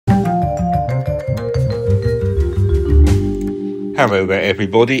Hello there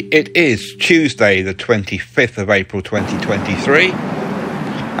everybody, it is Tuesday the 25th of April 2023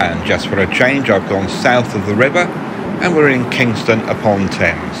 and just for a change I've gone south of the river and we're in Kingston upon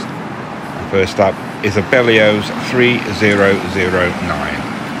Thames. And first up is a Berlioz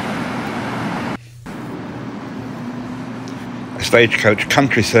 3009. A Stagecoach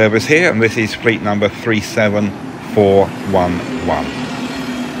country service here, and this is fleet number 37411.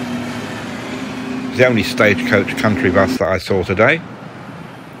 The only Stagecoach country bus that I saw today.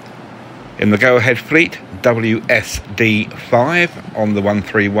 In the go-ahead fleet, WSD5 on the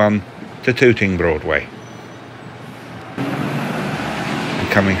 131 to Tooting Broadway. And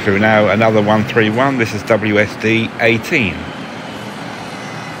coming through now, another 131, this is WSD18.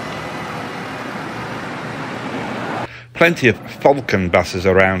 Plenty of Falcon buses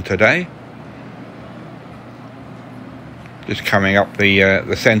around today. Just coming up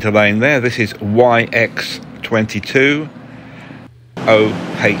the centre lane there, this is YX22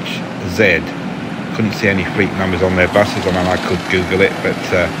 OHZ. Couldn't see any fleet numbers on their buses. I mean, I could Google it, but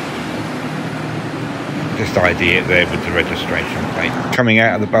just ID it there with the registration plate. Coming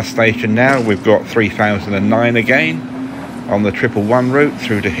out of the bus station now, we've got 3009 again on the 111 route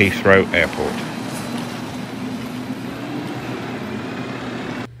through to Heathrow Airport.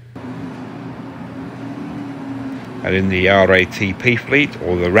 And in the RATP fleet,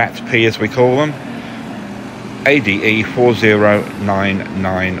 or the RATP as we call them, ADE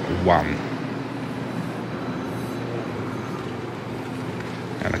 40991.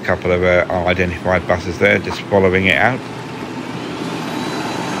 And a couple of unidentified buses there, just following it out.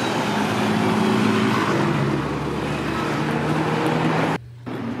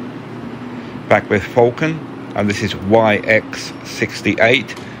 Back with Falcon, and this is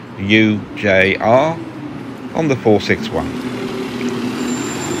YX68 UJR. On the 461.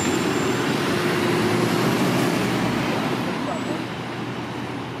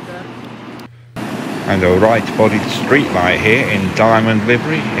 And a right-bodied streetlight here in diamond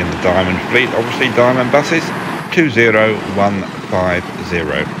livery, in the diamond fleet, obviously diamond buses,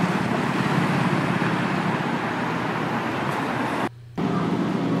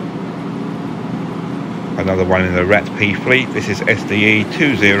 20150. Another one in the RATP fleet, this is SDE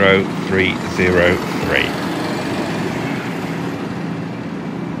 20303.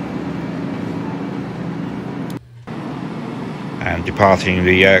 And departing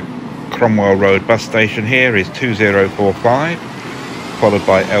the Cromwell Road bus station here is 2045, followed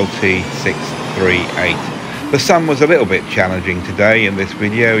by LT638. The sun was a little bit challenging today. In this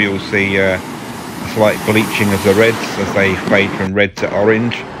video you'll see a slight bleaching of the reds as they fade from red to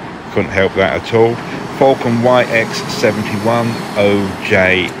orange. Couldn't help that at all. Falcon YX71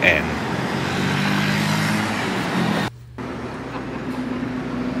 OJN.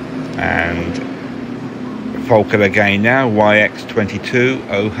 And Falcon again now, YX22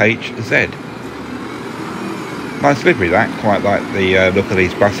 OHZ. Nice livery that, quite like the look of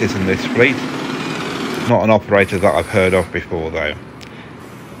these buses in this fleet. Not an operator that I've heard of before though.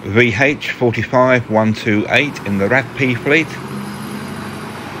 VH 45128 in the RATP fleet.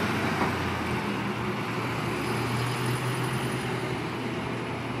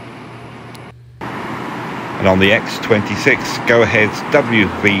 And on the X26, go ahead's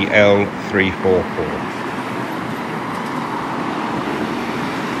WVL 344.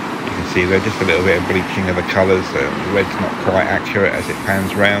 See there, just a little bit of bleaching of the colours. The red's not quite accurate as it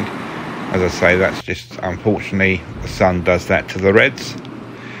pans round. As I say, that's just, unfortunately, the sun does that to the reds.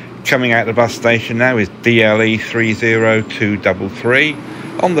 Coming out the bus station now is DLE 30233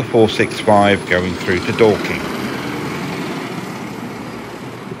 on the 465 going through to Dorking.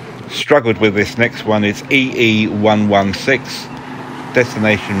 Struggled with this next one, it's EE116.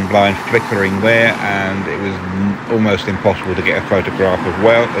 Destination blind flickering there, and it was almost impossible to get a photograph as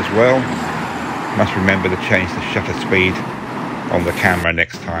well. Must remember to change the shutter speed on the camera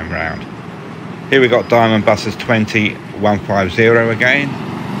next time round. Here we got Diamond Buses 20150 again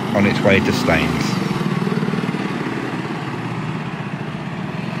on its way to Staines.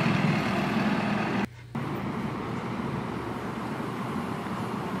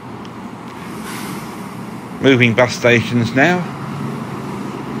 Moving bus stations now.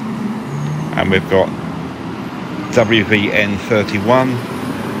 And we've got WVN 31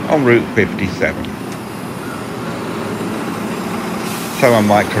 on Route 57. Someone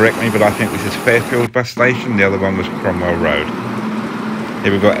might correct me, but I think this is Fairfield bus station. The other one was Cromwell Road.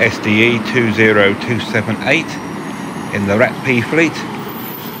 Here we've got SDE 20278 in the RATP fleet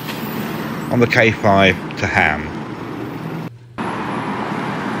on the K5 to Ham.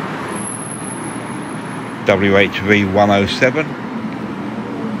 WHV 107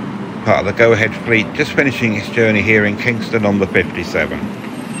 part of the Go Ahead fleet, just finishing its journey here in Kingston on the 57.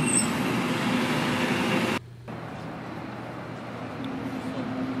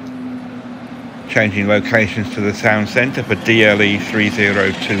 Changing locations to the town centre for DLE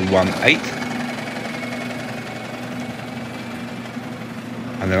 30218.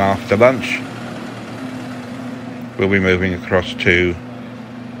 And then after lunch, we'll be moving across to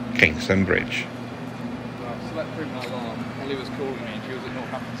Kingston Bridge.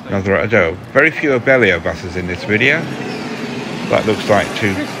 Another Ado. Very few Abellio buses in this video. That looks like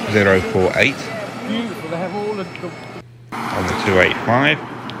 2048 on the 285.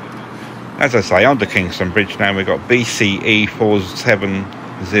 As I say, under Kingston Bridge now, we've got BCE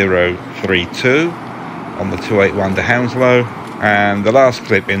 47032 on the 281 to Hounslow. And the last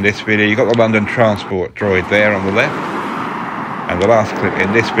clip in this video, you've got the London Transport droid there on the left. And the last clip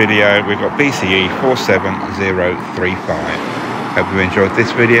in this video, we've got BCE 47035. Hope you enjoyed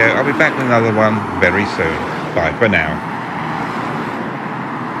this video. I'll be back with another one very soon. Bye for now.